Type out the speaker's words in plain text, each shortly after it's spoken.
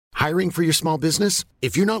Hiring for your small business?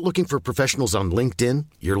 If you're not looking for professionals on LinkedIn,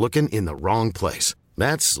 you're looking in the wrong place.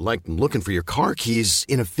 That's like looking for your car keys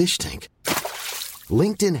in a fish tank.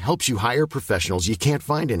 LinkedIn helps you hire professionals you can't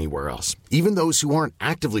find anywhere else, even those who aren't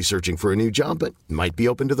actively searching for a new job but might be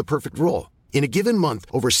open to the perfect role. In a given month,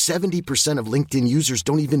 over 70% of LinkedIn users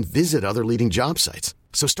don't even visit other leading job sites.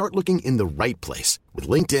 So start looking in the right place. With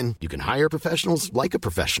LinkedIn, you can hire professionals like a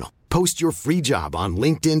professional. Post your free job on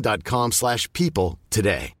linkedin.com/people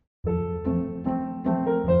today.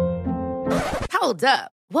 Hold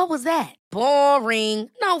up. What was that? Boring.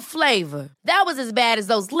 No flavor. That was as bad as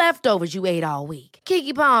those leftovers you ate all week.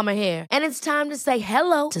 Keke Palmer here, and it's time to say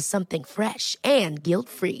hello to something fresh and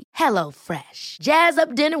guilt-free. Hello Fresh. Jazz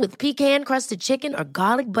up dinner with pecan-crusted chicken or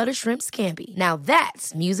garlic butter shrimp scampi. Now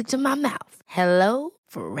that's music to my mouth. Hello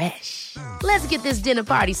Fresh. Let's get this dinner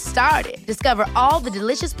party started. Discover all the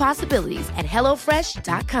delicious possibilities at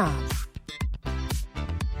hellofresh.com.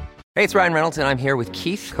 Hey, it's Ryan Reynolds, and I'm here with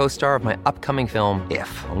Keith, co-star of my upcoming film, If,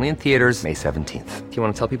 only in theaters May 17th. Do you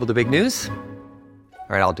want to tell people the big news?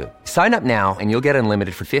 All right, I'll do it. Sign up now and you'll get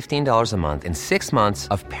unlimited for $15 a month and 6 months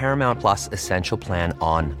of Paramount Plus Essential Plan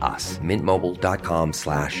on us.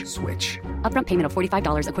 MintMobile.com/switch. Upfront payment of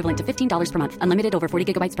 $45 equivalent to $15 per month. Unlimited over 40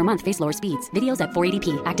 gigabytes per month. Face lower speeds. Videos at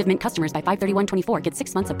 480p. Active Mint customers by 531.24 get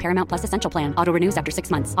 6 months of Paramount Plus Essential Plan. Auto renews after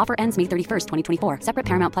 6 months. Offer ends May 31st, 2024. Separate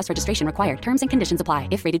Paramount Plus registration required. Terms and conditions apply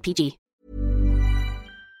if rated PG.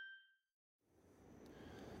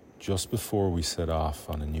 Just before we set off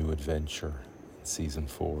on a new adventure in Season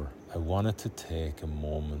 4, I wanted to take a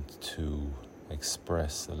moment to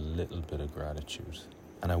express a little bit of gratitude.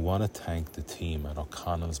 And I want to thank the team at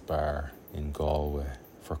O'Connell's Bar in Galway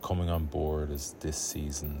for coming on board as this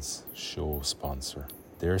season's show sponsor.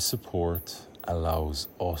 Their support allows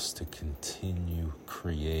us to continue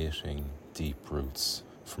creating Deep Roots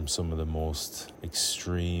from some of the most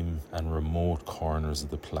extreme and remote corners of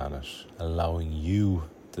the planet, allowing you,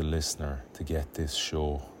 the listener, to get this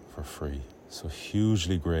show for free. So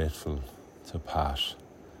hugely grateful to Pat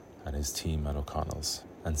and his team at O'Connell's.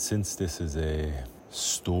 And since this is a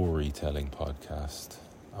storytelling podcast,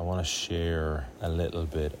 I want to share a little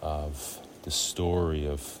bit of the story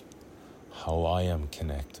of how I am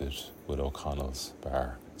connected with O'Connell's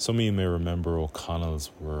Bar. Some of you may remember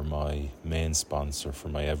O'Connell's were my main sponsor for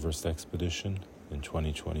my Everest expedition in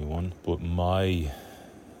 2021, but my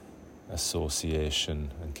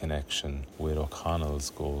association and connection with O'Connell's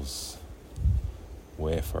goes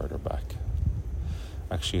way further back.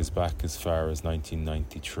 Actually, it's back as far as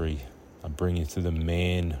 1993. I bring you to the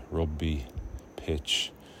main rugby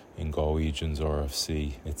pitch in Galwegians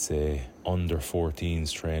RFC. It's a under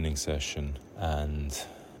 14s training session, and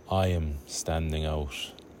I am standing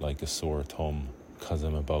out like a sore thumb because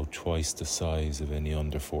I'm about twice the size of any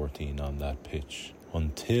under 14 on that pitch.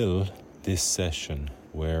 Until this session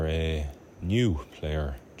where a new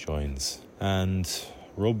player joins. And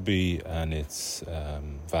rugby and its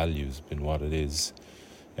values been what it is.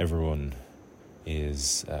 Everyone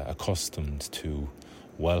is accustomed to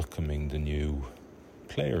welcoming the new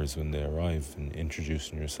players when they arrive and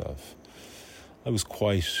introducing yourself. I was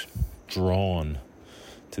quite drawn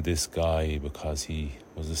to this guy because he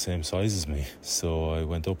was the same size as me. So I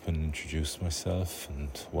went up and introduced myself and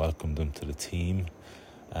welcomed him to the team,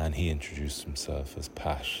 and he introduced himself as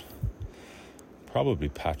Pat. Probably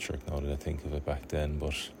Patrick now that I think of it back then,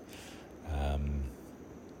 but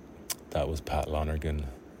that was Pat Lonergan,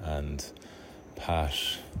 and Pat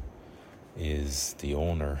is the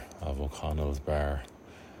owner of O'Connell's Bar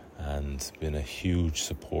and been a huge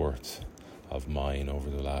support of mine over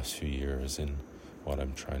the last few years in what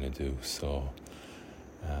I'm trying to do. So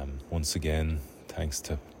once again, thanks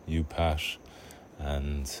to you, Pat,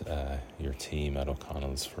 and your team at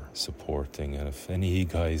O'Connell's for supporting. And if any of you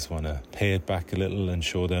guys want to pay it back a little and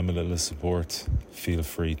show them a little support, feel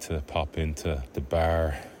free to pop into the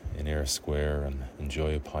bar in Eyre Square and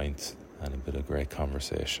enjoy a pint and a bit of great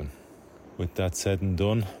conversation. With that said and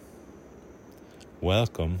done,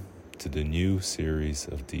 welcome to the new series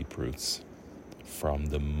of Deep Roots from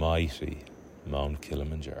the mighty Mount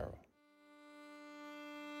Kilimanjaro.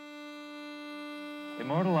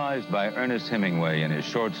 Immortalized by Ernest Hemingway in his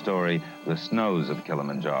short story, The Snows of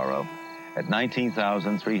Kilimanjaro, at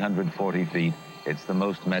 19,340 feet, it's the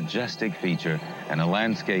most majestic feature in a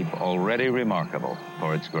landscape already remarkable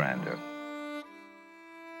for its grandeur.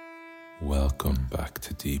 Welcome back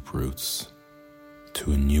to Deep Roots,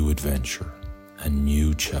 to a new adventure, a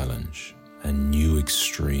new challenge, a new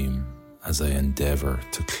extreme as I endeavour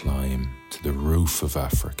to climb to the roof of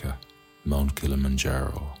Africa, Mount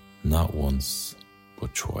Kilimanjaro, not once,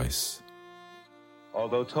 but twice.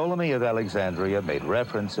 Although Ptolemy of Alexandria made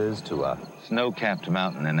references to a snow-capped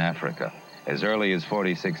mountain in Africa as early as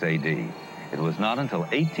 46 AD, it was not until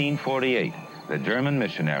 1848 that German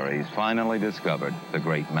missionaries finally discovered the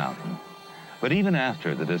Great Mountain. But even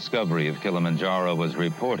after the discovery of Kilimanjaro was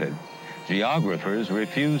reported, geographers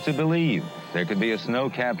refused to believe there could be a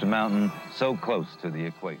snow-capped mountain so close to the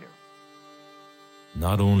equator.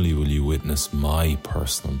 Not only will you witness my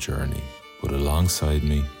personal journey, but alongside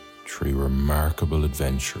me, 3 remarkable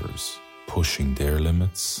adventurers pushing their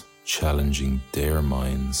limits, challenging their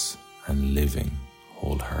minds, and living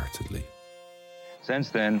wholeheartedly.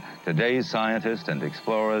 Since then, today's scientists and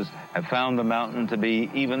explorers have found the mountain to be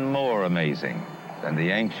even more amazing than the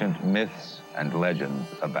ancient myths and legends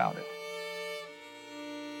about it.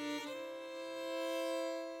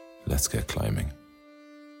 Let's get climbing.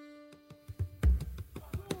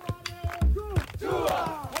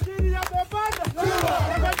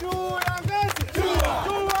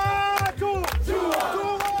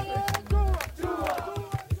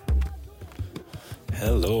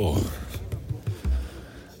 Hello,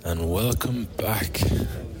 and welcome back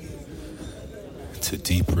to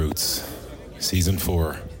Deep Roots, Season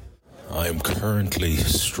 4. I am currently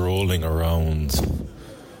strolling around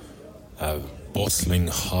a bustling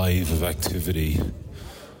hive of activity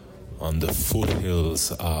on the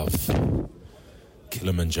foothills of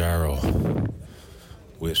Kilimanjaro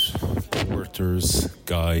with porters,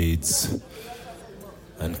 guides,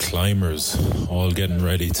 and climbers all getting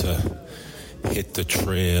ready to hit the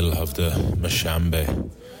trail of the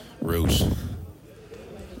Mashambe route.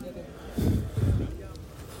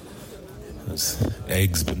 There's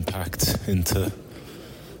eggs been packed into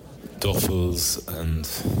duffels and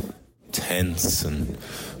tents and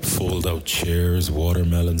fold-out chairs,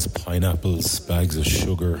 watermelons, pineapples, bags of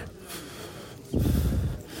sugar.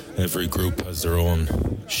 Every group has their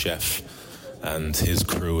own chef and his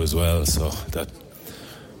crew as well, so that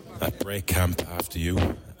break camp after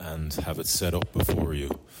you and have it set up before you.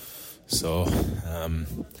 So,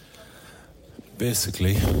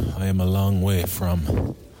 basically, I am a long way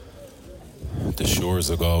from the shores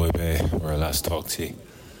of Galway Bay, where I last talked to you.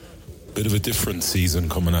 Bit of a different season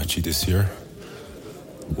coming at you this year.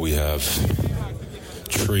 We have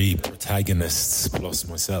 3 protagonists plus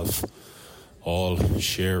myself, all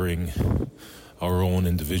sharing our own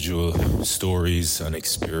individual stories and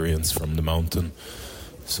experience from the mountain.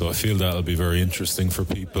 So I feel that'll be very interesting for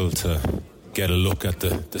people to get a look at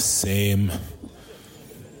the same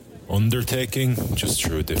undertaking, just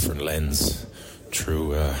through a different lens,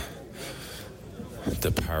 through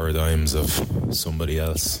the paradigms of somebody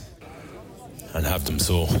else, and have them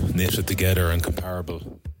so knitted together and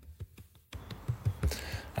comparable.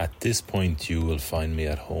 At this point, you will find me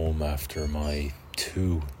at home after my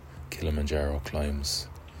 2 Kilimanjaro climbs.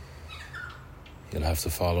 You'll have to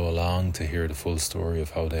follow along to hear the full story of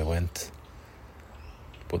how they went.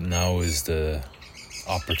 But now is the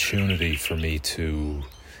opportunity for me to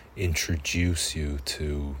introduce you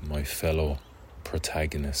to my fellow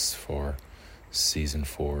protagonists for Season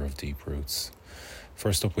 4 of Deep Roots.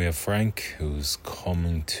 First up, we have Frank, who's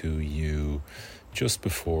coming to you just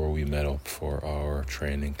before we met up for our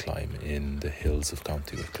training climb in the hills of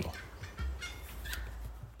County Wicklow.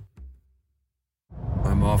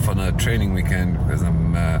 I'm off on a training weekend because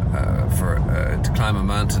I'm to climb a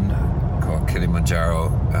mountain called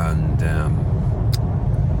Kilimanjaro, and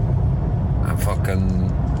I'm fucking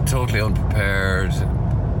totally unprepared.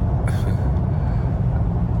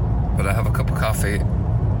 But I have a cup of coffee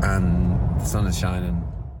and the sun is shining.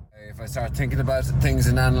 If I start thinking about things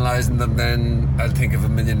and analysing them, then I'll think of a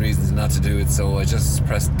million reasons not to do it. So I just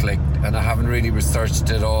pressed click, and I haven't really researched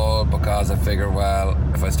it all because I figure, well,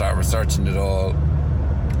 if I start researching it all,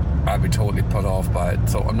 I'll be totally put off by it.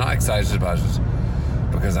 So I'm not excited about it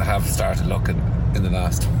because I have started looking in the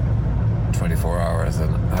last 24 hours,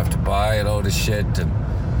 and I have to buy a load of shit, and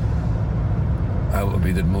I will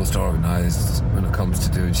be the most organised when it comes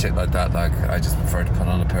to doing shit like that. Like, I just prefer to put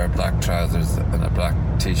on a pair of black trousers and a black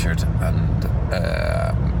t-shirt, and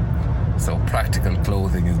so practical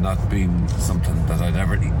clothing has not been something that I'd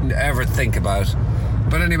ever think about.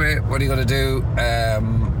 But anyway, what are you going to do?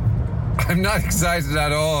 I'm not excited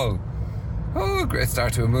at all. Oh, great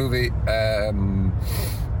start to a movie.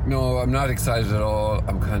 No, I'm not excited at all.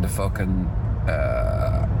 I'm kind of fucking...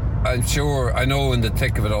 I'm sure I know in the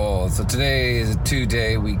thick of it all. So today is a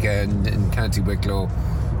 2-day weekend in County Wicklow.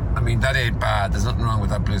 I mean, that ain't bad. There's nothing wrong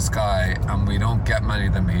with that blue sky, and we don't get many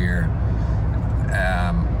of them here.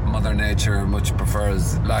 Mother Nature much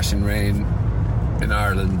prefers lashing rain in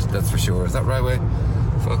Ireland, that's for sure. Is that right way?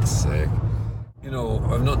 Fuck's sake. You know,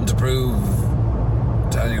 I've nothing to prove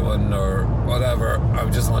to anyone or whatever. I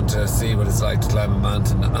just want to see what it's like to climb a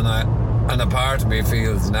mountain, and a part of me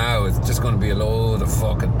feels now it's just going to be a load of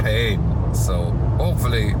fucking pain. So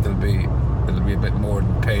hopefully it'll be a bit more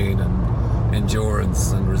than pain and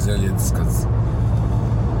endurance and resilience, because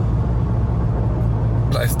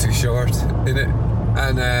life's too short, innit?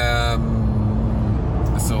 And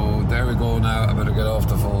so there we go now. I better get off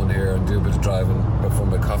the phone here and do a bit of driving before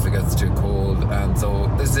my coffee gets too cold. And so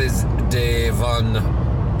this is day uno.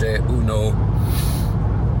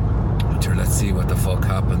 Sure, let's see what the fuck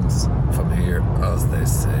happens from here, as they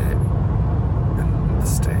say in the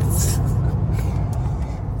States.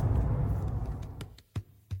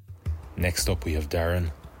 Next up we have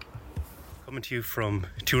Darren. Coming to you from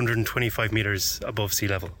 225 metres above sea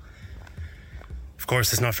level. Of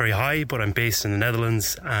course, it's not very high, but I'm based in the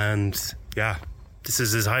Netherlands, and yeah, this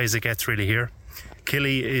is as high as it gets really here.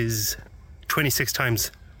 Kili is 26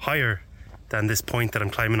 times higher than this point that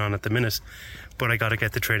I'm climbing on at the minute, but I got to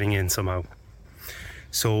get the training in somehow.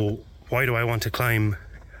 So why do I want to climb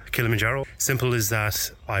Kilimanjaro? Simple as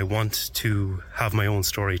that, I want to have my own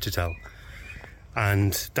story to tell.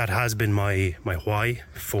 And that has been my why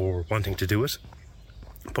for wanting to do it.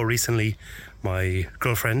 But recently, my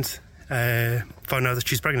girlfriend found out that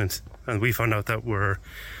she's pregnant, and we found out that we're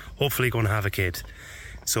hopefully going to have a kid.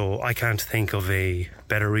 So I can't think of a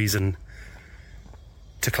better reason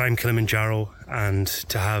to climb Kilimanjaro and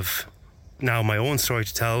to have now my own story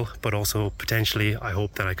to tell, but also potentially I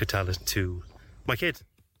hope that I could tell it to my kid.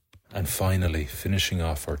 And finally, finishing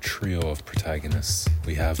off our trio of protagonists,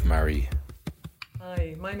 we have Mary.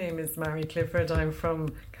 Hi, my name is Mary Clifford. I'm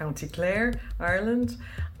from County Clare, Ireland.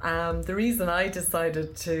 The reason I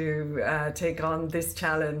decided to take on this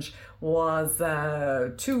challenge was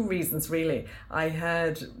two reasons, really. I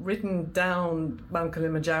had written down Mount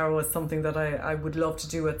Kilimanjaro as something that I would love to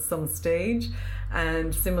do at some stage.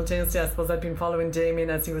 And simultaneously, I suppose I'd been following Damien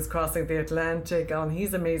as he was crossing the Atlantic on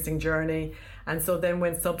his amazing journey. And so then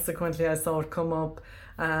when subsequently I saw it come up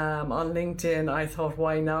on LinkedIn, I thought,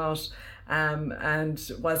 why not? And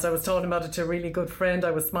whilst I was talking about it to a really good friend,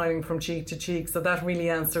 I was smiling from cheek to cheek. So that really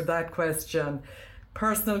answered that question.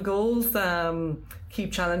 Personal goals,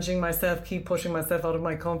 keep challenging myself, keep pushing myself out of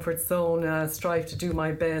my comfort zone, strive to do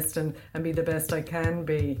my best and be the best I can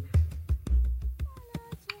be.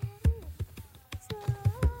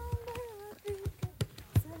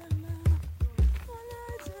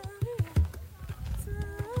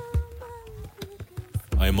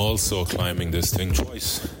 I'm also climbing this thing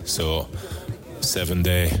twice. So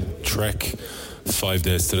 7-day trek, 5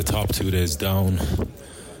 days to the top, 2 days down,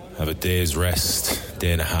 have a day's rest,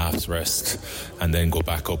 day and a half's rest, and then go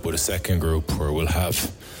back up with a second group where we'll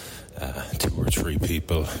have 2 or 3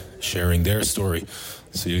 people sharing their story.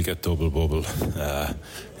 So you'll get double bubble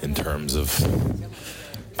in terms of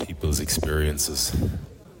people's experiences.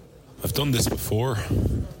 I've done this before,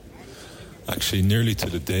 actually nearly to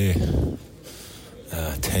the day.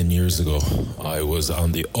 10 years ago, I was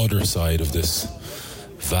on the other side of this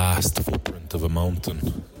vast footprint of a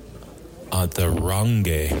mountain on the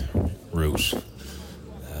Ronge route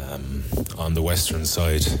on the western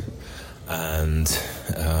side, and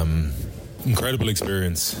incredible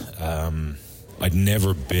experience. I'd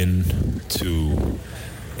never been to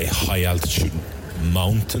a high altitude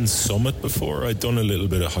mountain summit before. I'd done a little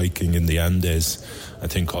bit of hiking in the Andes, I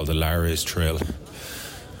think called the Lares Trail.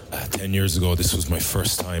 10 years ago, this was my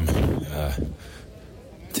first time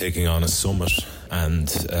taking on a summit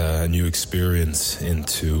and a new experience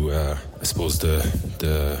into, I suppose,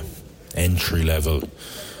 the entry-level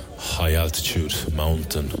high-altitude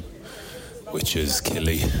mountain, which is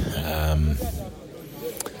Kili.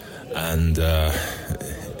 And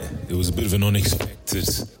it was a bit of an unexpected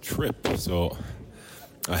trip. So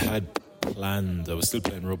I was still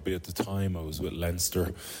playing rugby at the time. I was with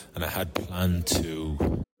Leinster, and I had planned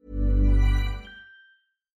to...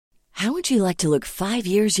 How would you like to look 5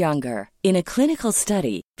 years younger? In a clinical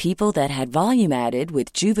study, people that had volume added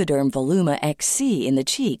with Juvederm Voluma XC in the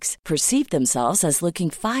cheeks perceived themselves as looking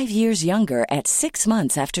 5 years younger at 6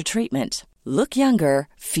 months after treatment. Look younger,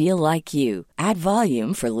 feel like you. Add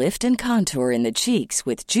volume for lift and contour in the cheeks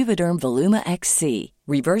with Juvederm Voluma XC.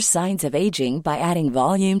 Reverse signs of aging by adding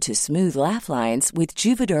volume to smooth laugh lines with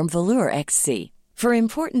Juvederm Volure XC. For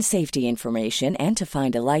important safety information and to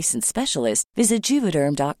find a licensed specialist, visit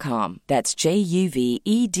Juvederm.com. That's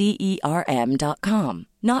JUVEDERM.com.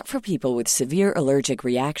 Not for people with severe allergic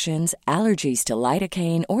reactions, allergies to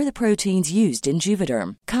lidocaine, or the proteins used in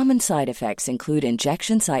Juvederm. Common side effects include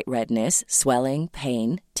injection site redness, swelling,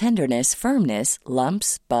 pain, tenderness, firmness,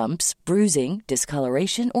 lumps, bumps, bruising,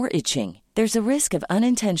 discoloration, or itching. There's a risk of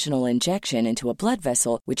unintentional injection into a blood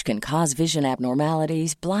vessel, which can cause vision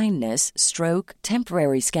abnormalities, blindness, stroke,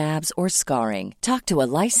 temporary scabs, or scarring. Talk to a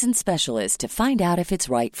licensed specialist to find out if it's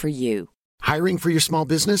right for you. Hiring for your small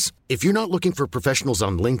business? If you're not looking for professionals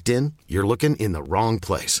on LinkedIn, you're looking in the wrong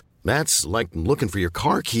place. That's like looking for your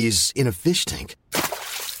car keys in a fish tank.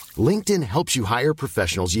 LinkedIn helps you hire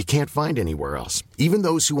professionals you can't find anywhere else, even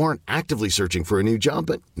those who aren't actively searching for a new job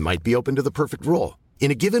but might be open to the perfect role. In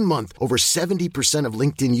a given month, over 70% of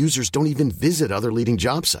LinkedIn users don't even visit other leading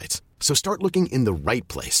job sites. So start looking in the right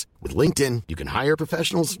place. With LinkedIn, you can hire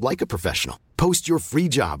professionals like a professional. Post your free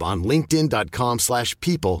job on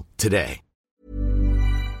linkedin.com/people today.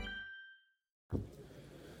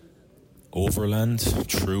 Overland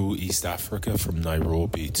through East Africa from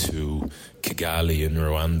Nairobi to Kigali in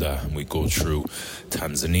Rwanda. And we go through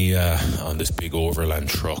Tanzania on this big overland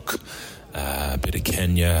truck. A bit of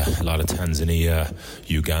Kenya, a lot of Tanzania,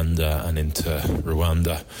 Uganda, and into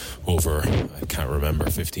Rwanda over, I can't remember,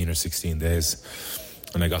 15 or 16 days.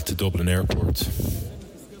 And I got to Dublin Airport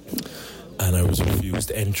and I was refused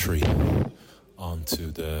entry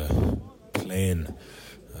onto the plane.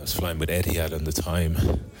 I was flying with Etihad at the time,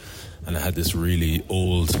 and I had this really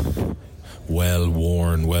old,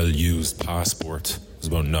 well-worn, well-used passport. It was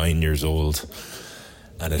about 9 years old.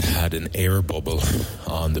 And it had an air bubble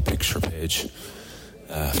on the picture page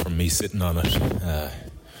from me sitting on it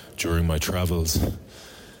during my travels.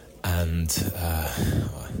 And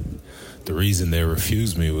the reason they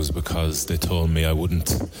refused me was because they told me I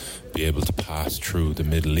wouldn't be able to pass through the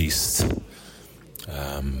Middle East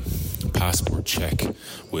passport check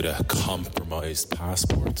with a compromised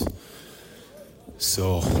passport.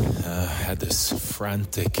 So I had this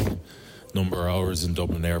frantic number of hours in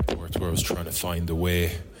Dublin Airport where I was trying to find a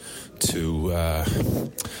way to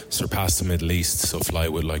surpass the Middle East, so fly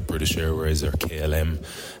with like British Airways or KLM,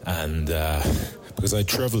 and because I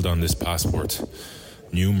travelled on this passport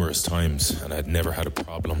numerous times and I'd never had a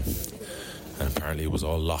problem, and apparently it was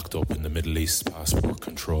all locked up in the Middle East passport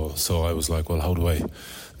control. So I was like, well, how do I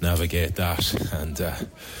navigate that? And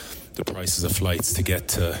the prices of flights to get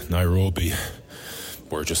to Nairobi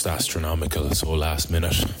were just astronomical, so last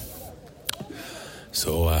minute.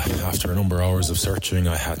 So after a number of hours of searching,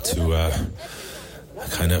 I had to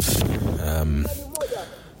kind of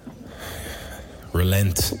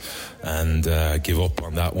relent and give up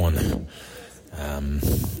on that one,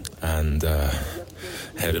 and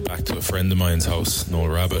headed back to a friend of mine's house, Noel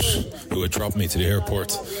Rabbit, who had dropped me to the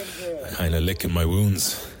airport, kind of licking my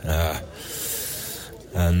wounds,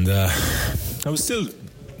 and I was still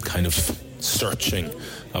kind of searching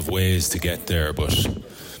of ways to get there, but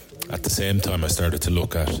at the same time I started to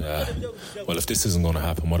look at, well, if this isn't going to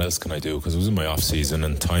happen, what else can I do? Because it was in my off season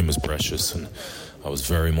and time was precious and I was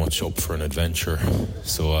very much up for an adventure.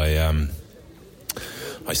 So I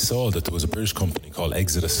saw that there was a British company called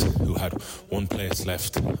Exodus who had one place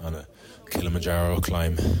left on a Kilimanjaro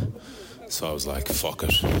climb. So I was like, fuck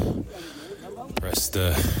it. Pressed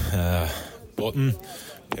the button,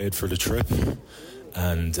 paid for the trip,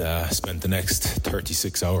 and spent the next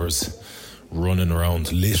 36 hours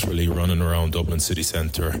literally running around Dublin city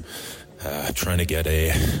centre, trying to get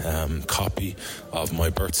a copy of my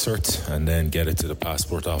birth cert and then get it to the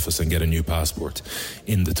passport office and get a new passport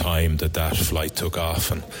in the time that flight took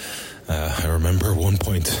off. And I remember at one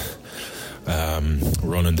point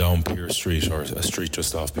running down Pier Street, or a street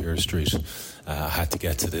just off Pier Street. I had to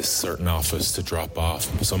get to this certain office to drop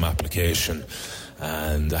off some application,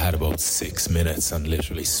 and I had about 6 minutes and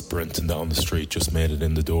literally sprinting down the street, just made it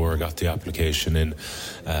in the door, got the application in,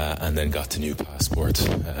 and then got the new passport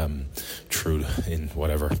through in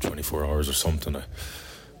 24 hours or something. I'm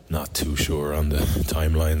not too sure on the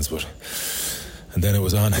timelines, but and then it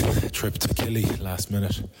was on a trip to Kili last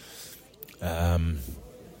minute, and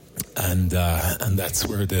that's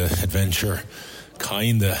where the adventure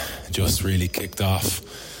kinda just really kicked off.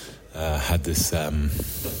 Had this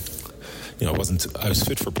I was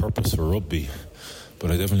fit for purpose for rugby, but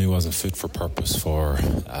I definitely wasn't fit for purpose for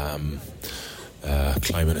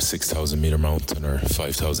climbing a 6,000 metre mountain or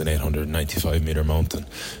 5,895 metre mountain.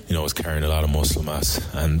 I was carrying a lot of muscle mass,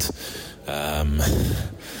 and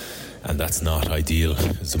that's not ideal.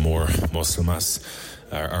 It's more muscle mass.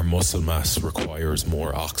 Our muscle mass requires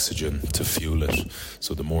more oxygen to fuel it.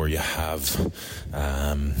 So the more you have,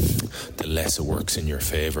 the less it works in your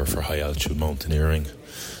favour for high altitude mountaineering.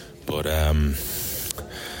 But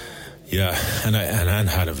Yeah, and I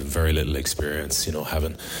had a very little experience, you know,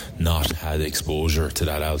 having not had exposure to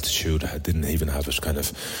that altitude. I didn't even have it kind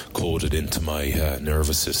of coded into my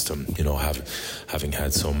nervous system, you know, having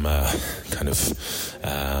had some kind of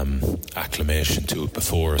acclimation to it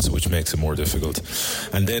before, so which makes it more difficult.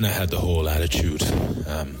 And then I had the whole attitude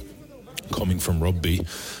coming from rugby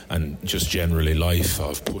and just generally life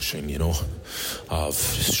of pushing, you know, of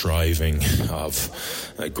striving, of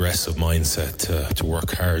aggressive mindset to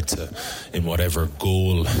work hard in whatever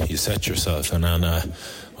goal you set yourself. And then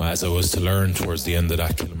as I was to learn towards the end of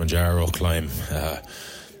that Kilimanjaro climb,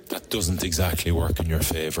 that doesn't exactly work in your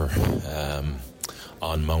favour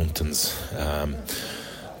on mountains,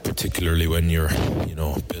 particularly when you're, you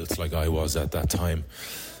know, built like I was at that time.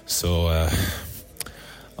 So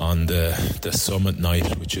on the summit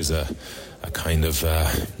night, which is a kind of a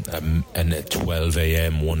 12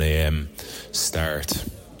 a.m, 1 a.m. start,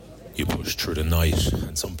 you push through the night,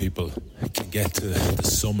 and some people can get to the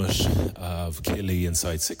summit of Kili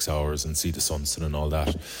inside 6 hours and see the sunset and all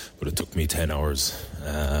that, but it took me 10 hours.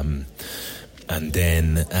 And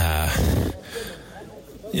then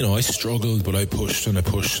you know, I struggled, but I pushed and I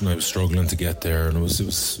was struggling to get there, and it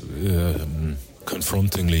was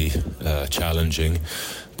confrontingly challenging.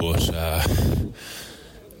 But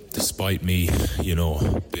despite me, you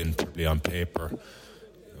know, being probably on paper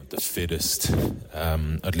the fittest,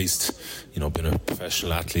 at least, you know, being a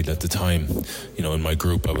professional athlete at the time, you know, in my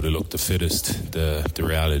group I would have looked the fittest. The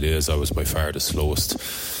reality is I was by far the slowest,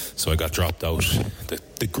 so I got dropped out.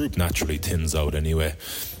 The group naturally thins out anyway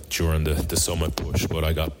during the summit push, but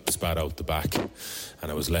I got spat out the back,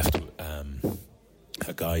 and I was left with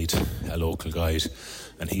a local guide,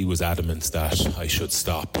 and he was adamant that I should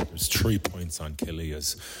stop. There's 3 points on Kili,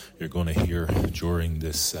 as you're going to hear during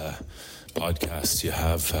this podcast. You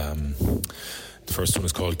have the first one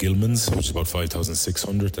is called Gilman's, which is about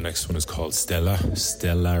 5,600. The next one is called Stella,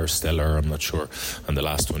 I'm not sure, and the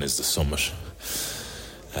last one is the summit.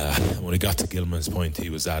 When I got to Gilman's Point, he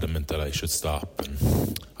was adamant that I should stop,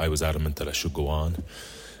 and I was adamant that I should go on.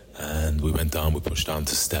 And we went on, we pushed on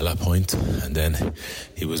to Stella Point, and then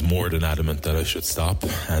he was more than adamant that I should stop.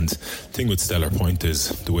 And the thing with Stella Point is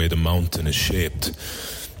the way the mountain is shaped,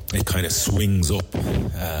 it kind of swings up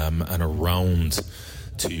and around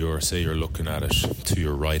to your, say you're looking at it, to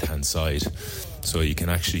your right hand side. So you can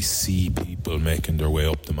actually see people making their way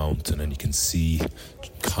up the mountain, and you can see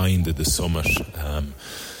kind of the summit.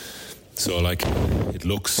 So like, it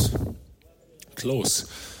looks close.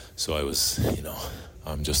 So I was, you know,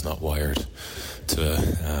 I'm just not wired to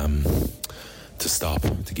stop,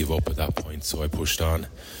 to give up at that point. So I pushed on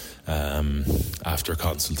after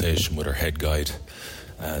consultation with our head guide,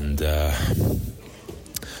 and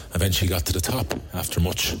eventually got to the top after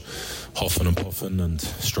much huffing and puffing and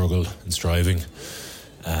struggle and striving.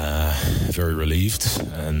 Very relieved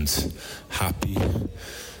and happy,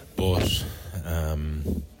 but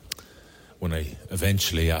when I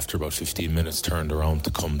eventually, after about 15 minutes, turned around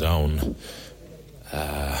to come down,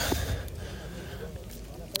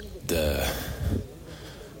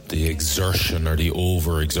 the exertion or the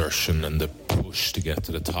over-exertion and the push to get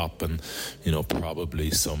to the top, and, you know,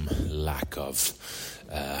 probably some lack of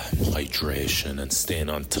hydration and staying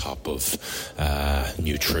on top of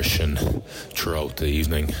nutrition throughout the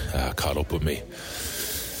evening caught up with me,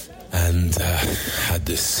 and had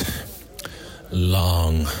this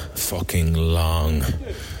fucking long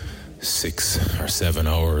 6 or 7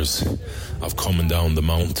 hours of coming down the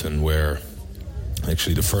mountain, where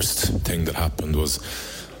actually the first thing that happened was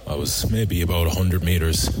I was maybe about 100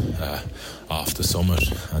 meters off the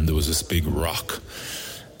summit, and there was this big rock,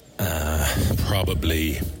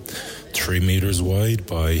 probably 3 meters wide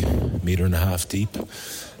by 1.5 meters deep,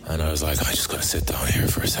 and I was like, I just gotta sit down here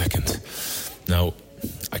for a second. Now,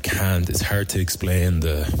 I can't, it's hard to explain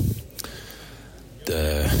the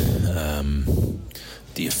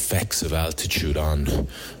effects of altitude on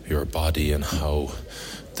your body, and how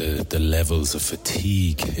the levels of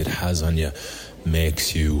fatigue it has on you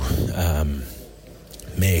makes you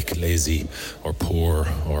make lazy or poor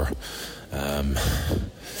or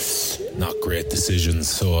not great decisions.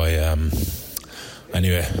 So I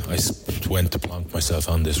went to plonk myself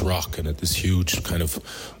on this rock, and at this huge kind of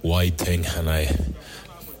wide thing, and I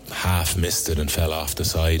half missed it and fell off the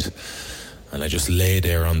side. And I just lay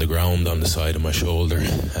there on the ground on the side of my shoulder,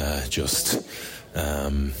 just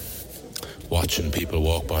watching people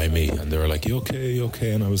walk by me, and they were like, you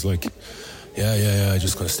okay? And I was like, yeah, I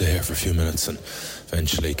just gotta stay here for a few minutes, and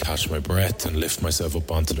eventually catch my breath and lift myself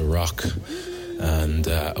up onto the rock. And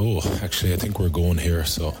actually I think we're going here,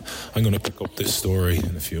 so I'm going to pick up this story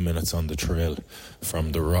in a few minutes on the trail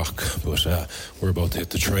from the rock, but we're about to hit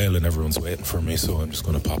the trail and everyone's waiting for me, so I'm just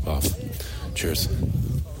going to pop off. Cheers.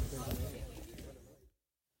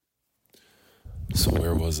 So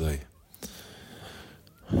where was I?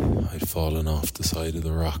 I'd fallen off the side of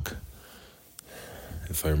the rock,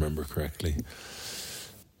 if I remember correctly.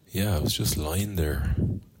 Yeah, I was just lying there,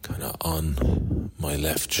 kind of on my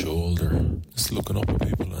left shoulder, just looking up at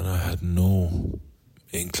people, and I had no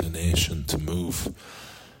inclination to move.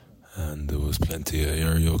 And there was plenty of,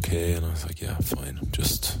 "Are you okay?" And I was like, "Yeah, fine. I'm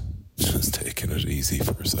just taking it easy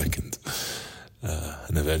for a second."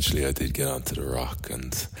 And eventually I did get onto the rock,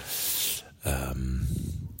 and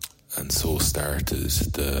so started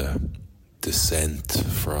the descent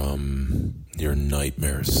from your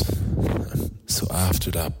nightmares. So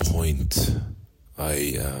after that point,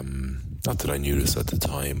 I not that I knew this at the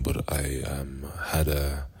time, but I had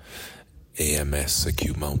a AMS,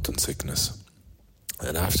 acute mountain sickness,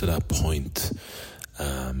 and after that point,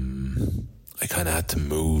 I kind of had to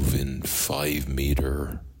move in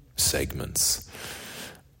 5-meter segments,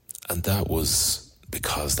 and that was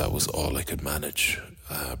because that was all I could manage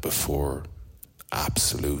before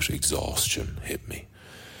absolute exhaustion hit me.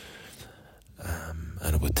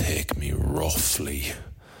 And it would take me roughly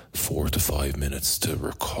 4 to 5 minutes to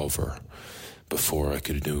recover before I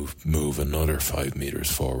could move another 5 meters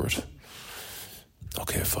forward.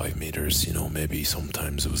 Okay, 5 meters, maybe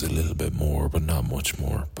sometimes it was a little bit more, but not much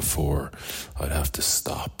more, before I'd have to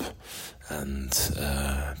stop and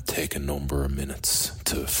take a number of minutes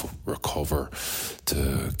to recover,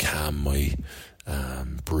 to calm my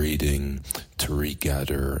breathing, to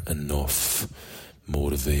regather enough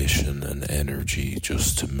motivation and energy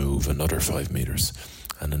just to move another 5 meters,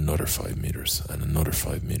 and another 5 meters, and another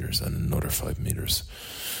 5 meters, and another 5 meters.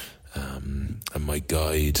 And my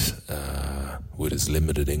guide, with his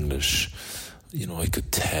limited English, I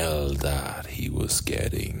could tell that he was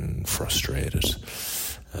getting frustrated.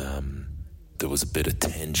 There was a bit of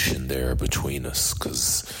tension there between us,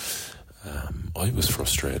 because I was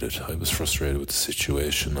frustrated. I was frustrated with the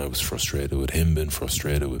situation. I was frustrated with him being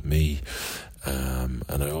frustrated with me.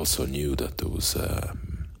 And I also knew that there was a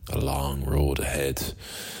long road ahead.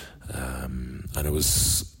 And I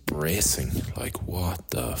was bracing, like, what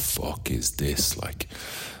the fuck is this? Like,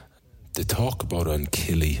 they talk about on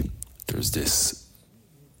Kili, there's this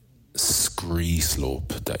scree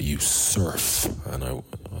slope that you surf, and I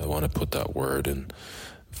want to put that word in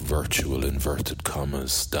virtual inverted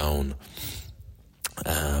commas down.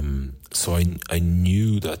 So I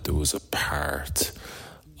knew that there was a part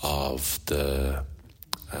of the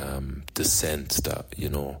descent that,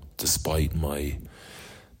 despite my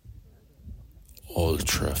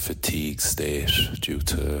ultra fatigue state due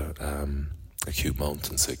to acute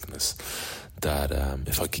mountain sickness, that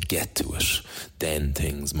if I could get to it, then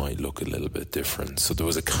things might look a little bit different. So there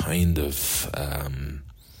was a kind of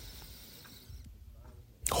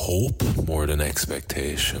hope more than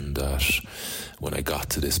expectation that when I got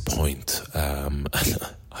to this point,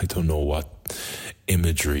 I don't know what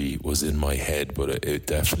imagery was in my head, but it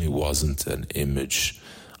definitely wasn't an image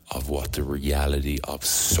of what the reality of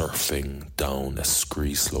surfing down a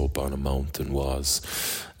scree slope on a mountain was.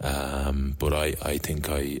 But I think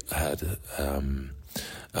I had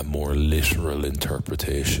a more literal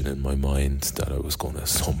interpretation in my mind that I was going to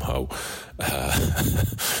somehow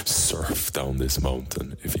surf down this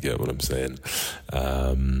mountain, if you get what I'm saying.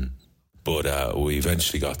 But we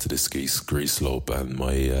eventually got to the scree slope, and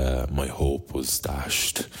my hope was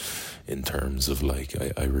dashed. In terms of, like,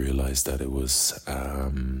 I realized that it was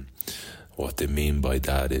what they mean by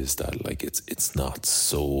that is that, like, it's not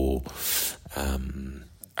so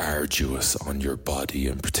arduous on your body,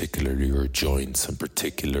 and particularly your joints, and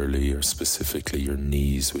particularly or specifically your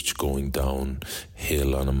knees, which going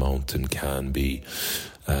downhill on a mountain can be,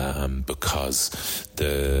 because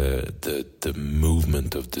the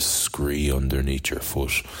movement of the scree underneath your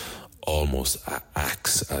foot almost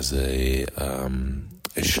acts as a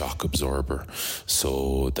shock absorber,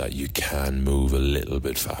 so that you can move a little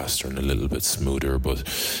bit faster and a little bit smoother. But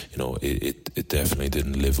it definitely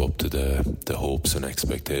didn't live up to the hopes and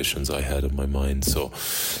expectations I had in my mind. So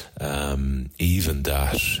even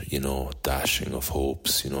that, dashing of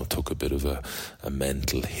hopes, took a bit of a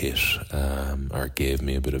mental hit, or gave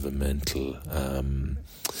me a bit of a mental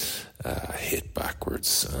hit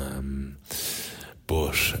backwards.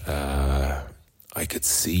 But I could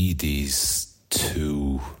see these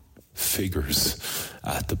two figures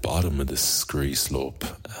at the bottom of the scree slope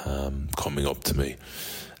coming up to me.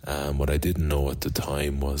 What I didn't know at the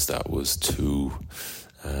time was that was two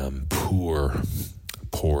poor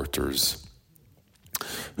porters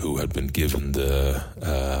who had been given the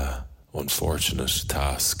unfortunate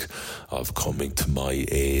task of coming to my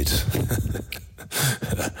aid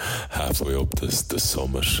halfway up the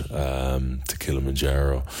summit to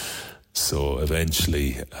Kilimanjaro. So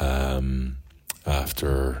eventually,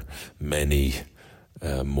 after many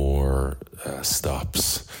more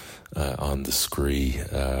stops on the scree,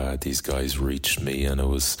 these guys reached me, and it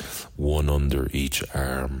was one under each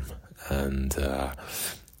arm, and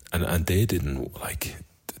they didn't like.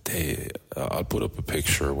 I'll put up a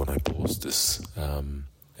picture when I post this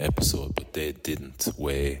episode, but they didn't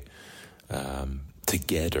weigh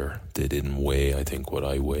together. They didn't weigh, I think, what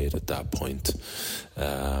I weighed at that point.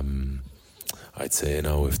 I'd say,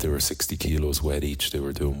 if they were 60 kilos wet each, they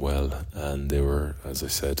were doing well, and they were, as I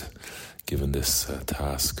said, given this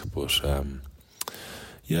task. But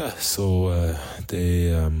so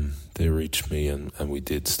they reached me, and we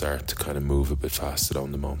did start to kind of move a bit faster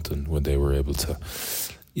down the mountain when they were able to.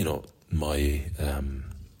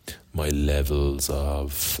 My levels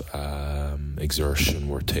of exertion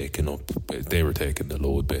were taken up. They were taking the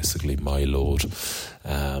load, basically my load,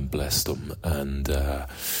 bless them, and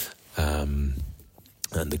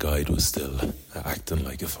the guide was still acting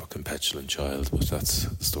like a fucking petulant child, but that's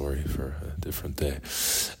a story for a different day.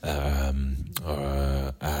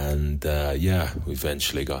 We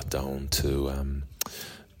eventually got down to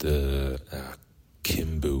the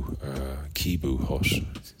Kibu Hut,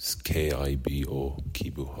 it's Kibo,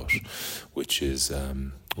 Kibu Hut, which was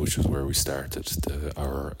where we started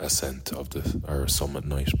our ascent of our summit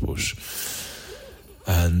night push.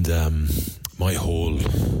 And my whole,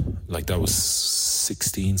 that was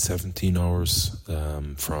 16, 17 hours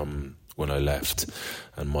from when I left,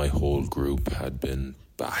 and my whole group had been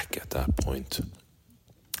back at that point.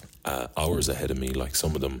 Hours ahead of me,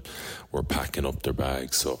 some of them were packing up their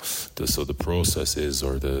bags. So the process is,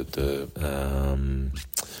 or the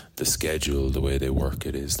schedule, the way they work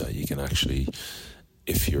it is that you can actually,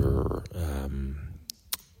 if you're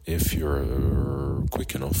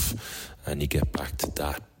quick enough and you get back to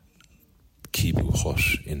that Kibu Hut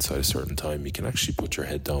inside a certain time, you can actually put your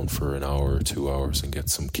head down for an hour or 2 hours and get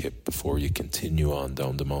some kip before you continue on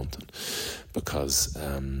down the mountain, because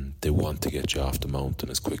they want to get you off the mountain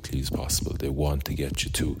as quickly as possible. They want to get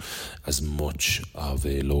you to as much of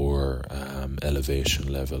a lower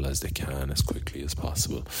elevation level as they can as quickly as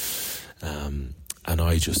possible. And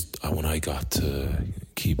when I got to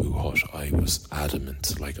Kibu Hut, I was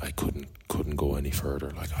adamant, I couldn't go any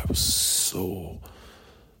further. I was so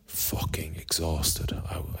fucking exhausted.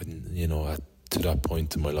 To that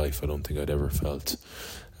point in my life, I don't think I'd ever felt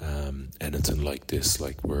anything like this,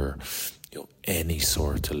 where any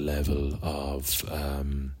sort of level of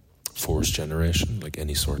force generation,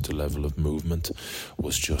 any sort of level of movement,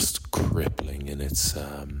 was just crippling in its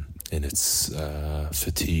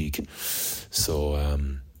fatigue. So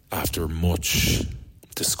after much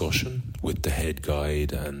discussion with the head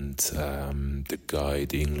guide and the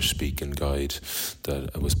English-speaking guide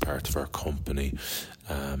that was part of our company,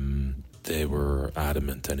 they were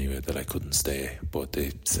adamant anyway that I couldn't stay, but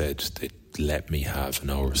they said they'd let me have an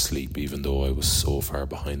hour's sleep even though I was so far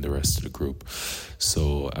behind the rest of the group.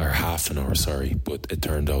 Or half an hour, sorry, but it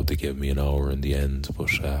turned out they gave me an hour in the end.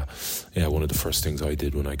 But one of the first things I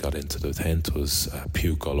did when I got into the tent was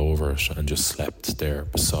puke all over it and just slept there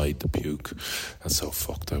beside the puke. That's how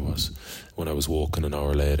fucked I was. When I was woken an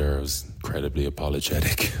hour later, I was incredibly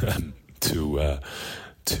apologetic to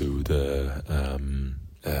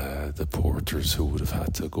the porters who would have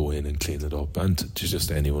had to go in and clean it up, and to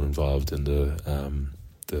just anyone involved in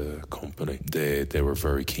the company. They were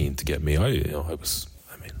very keen to get me. I was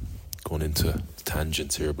going into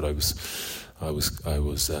tangents here, but I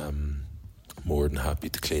was more than happy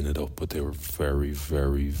to clean it up, but they were very,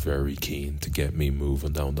 very, very keen to get me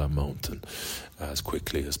moving down that mountain as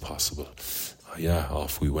quickly as possible.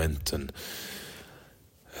 Off we went, and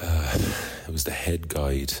it was the head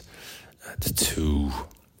guide, the two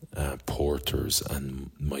porters,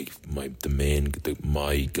 and my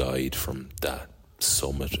guide from that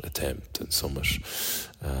summit attempt and summit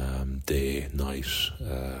day, night,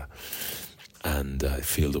 and I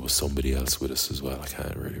feel there was somebody else with us as well. I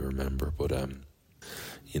can't really remember, but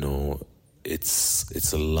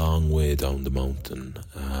it's a long way down the mountain,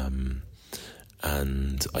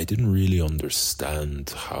 and I didn't really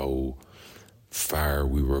understand how far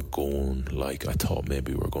we were going. I thought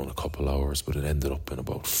maybe we were going a couple hours, but it ended up in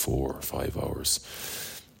about 4 or 5 hours.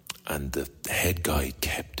 And the head guide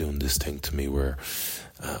kept doing this thing to me where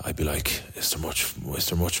I'd be like, is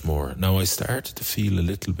there much more? Now I started to feel a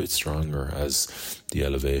little bit stronger as the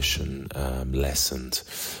elevation lessened,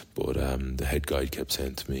 but the head guide kept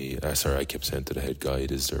saying to me, I kept saying to the head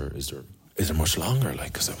guide, is there much longer?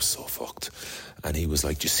 Like, because I was so fucked. And he was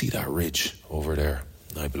like, do you see that ridge over there?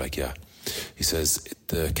 And I'd be like, yeah. He says,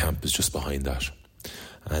 the camp is just behind that.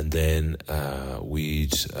 And then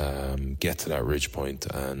we'd get to that ridge point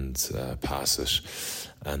and pass it,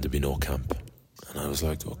 and there'd be no camp. And I was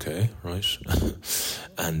like, okay, right.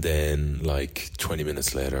 And then like 20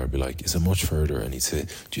 minutes later, I'd be like, is it much further? And he'd say,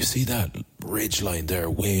 do you see that ridge line there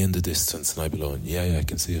way in the distance? And I'd be going, yeah, I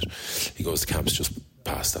can see it. He goes, the camp's just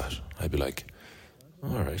past that. I'd be like,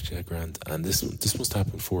 all right, yeah, grand. And this must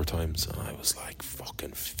happen 4 times. And I was like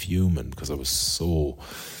fucking fuming because I was so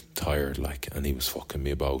tired, like, and he was fucking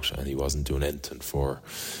me about, and he wasn't doing anything for,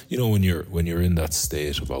 you know, when you're in that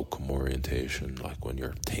state of outcome orientation, like when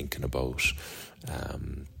you're thinking about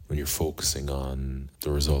when you're focusing on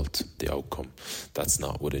the result, the outcome, that's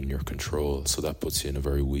not within your control, so that puts you in a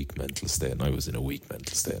very weak mental state. And I was in a weak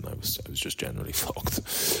mental state, and I was just generally fucked.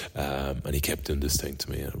 And he kept doing this thing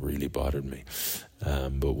to me, and it really bothered me.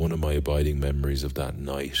 But one of my abiding memories of that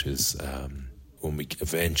night is when we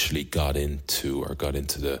eventually got into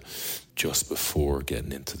the, just before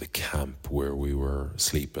getting into the camp where we were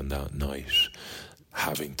sleeping that night,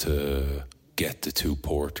 having to get the 2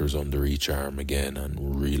 porters under each arm again and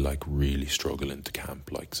really struggling to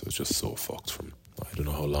camp, like, so it's just so fucked from, I don't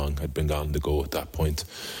know how long I'd been on the go at that point,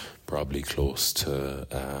 probably close to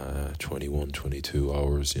 21, 22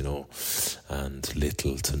 hours, you know, and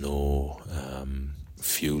little to no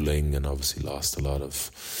fueling, and obviously lost a lot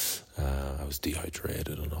of, I was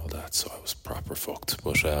dehydrated and all that, so I was proper fucked.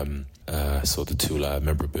 But so the 2 lads, I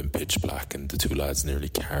remember it being pitch black, and the 2 lads nearly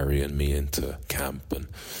carrying me into camp and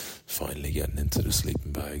finally getting into the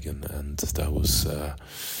sleeping bag, and that was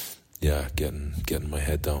getting my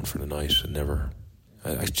head down for the night. And never,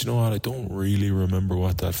 you know what, I don't really remember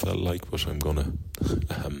what that felt like, but I'm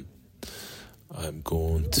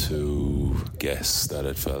going to guess that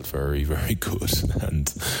it felt very, very good, and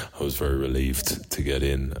I was very relieved to get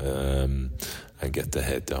in and get the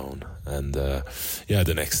head down. And the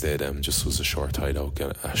next day then just was a short hike out,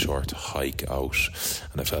 and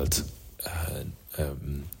I felt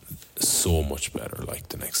so much better, like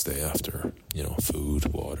the next day after, you know,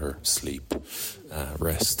 food, water, sleep,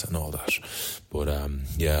 rest and all that. But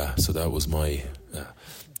so that was my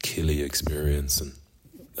Kili experience, and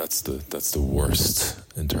that's the worst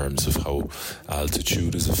in terms of how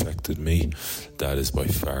altitude has affected me. That is by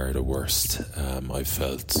far the worst. I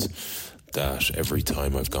felt that every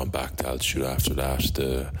time I've gone back to altitude after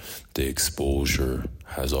that, the exposure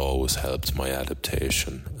has always helped my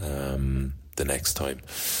adaptation the next time.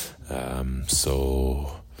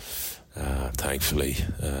 Thankfully,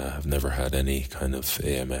 I've never had any kind of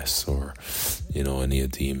AMS or, you know, any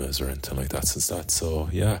edemas or anything like that since that. So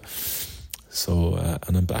yeah. So,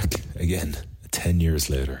 and I'm back again 10 years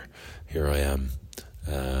later. Here I am,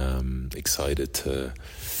 excited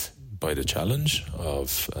by the challenge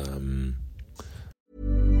of...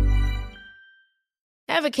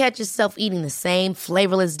 Ever catch yourself eating the same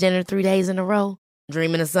flavorless dinner 3 days in a row?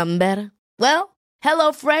 Dreaming of something better? Well,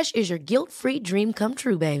 HelloFresh is your guilt-free dream come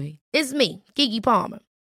true, baby. It's me, Keke Palmer.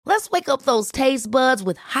 Let's wake up those taste buds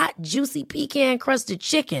with hot, juicy pecan-crusted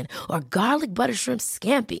chicken or garlic butter shrimp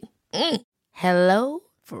scampi. Hello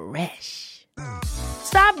Fresh.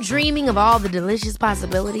 Stop dreaming of all the delicious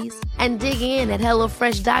possibilities and dig in at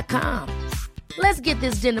HelloFresh.com. Let's get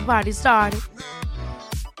this dinner party started.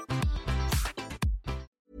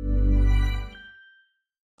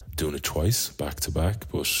 Doing it twice, back to back,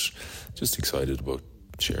 but just excited about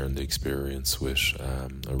sharing the experience with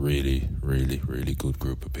a really, really, really good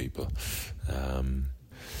group of people.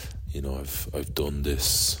 You know, I've done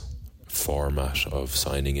this format of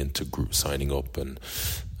signing up and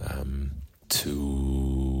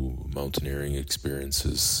to mountaineering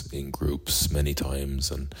experiences in groups many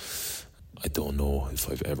times, and I don't know if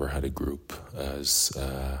I've ever had a group as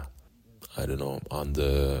I don't know,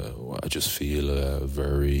 I just feel a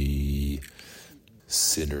very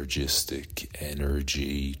synergistic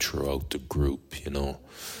energy throughout the group, you know,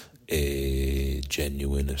 a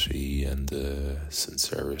genuinity and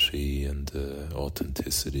sincerity and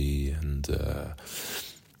authenticity and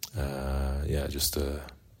just an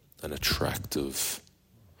attractive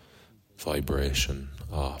vibration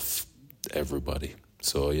of everybody.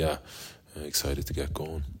 So yeah, I'm excited to get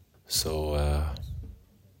going. So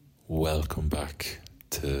welcome back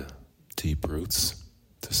to Deep Roots,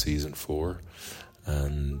 to season 4,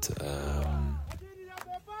 and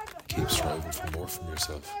keep striving for more from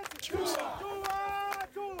yourself. Cheers.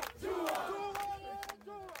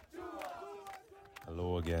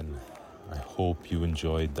 Hello again. I hope you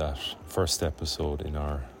enjoyed that first episode in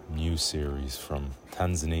our new series from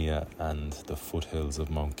Tanzania and the foothills of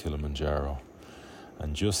Mount Kilimanjaro.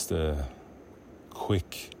 And just a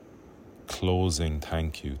quick closing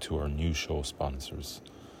thank you to our new show sponsors,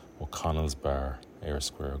 O'Connell's Bar, Air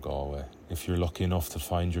Square, Galway. If you're lucky enough to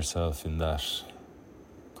find yourself in that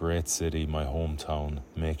great city, my hometown,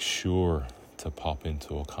 make sure to pop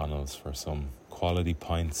into O'Connell's for some quality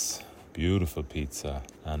pints, beautiful pizza,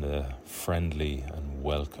 and a friendly and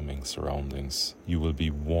welcoming surroundings. You will be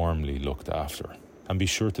warmly looked after. And be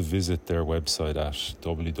sure to visit their website at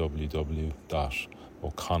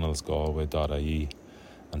www.o'connellsgalway.ie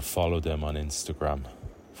and follow them on Instagram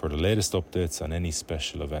for the latest updates on any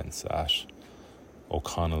special events at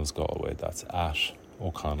O'Connell's Galway. That's at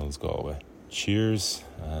O'Connell's Galway. Cheers,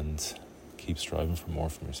 and keep striving for more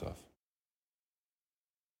from yourself.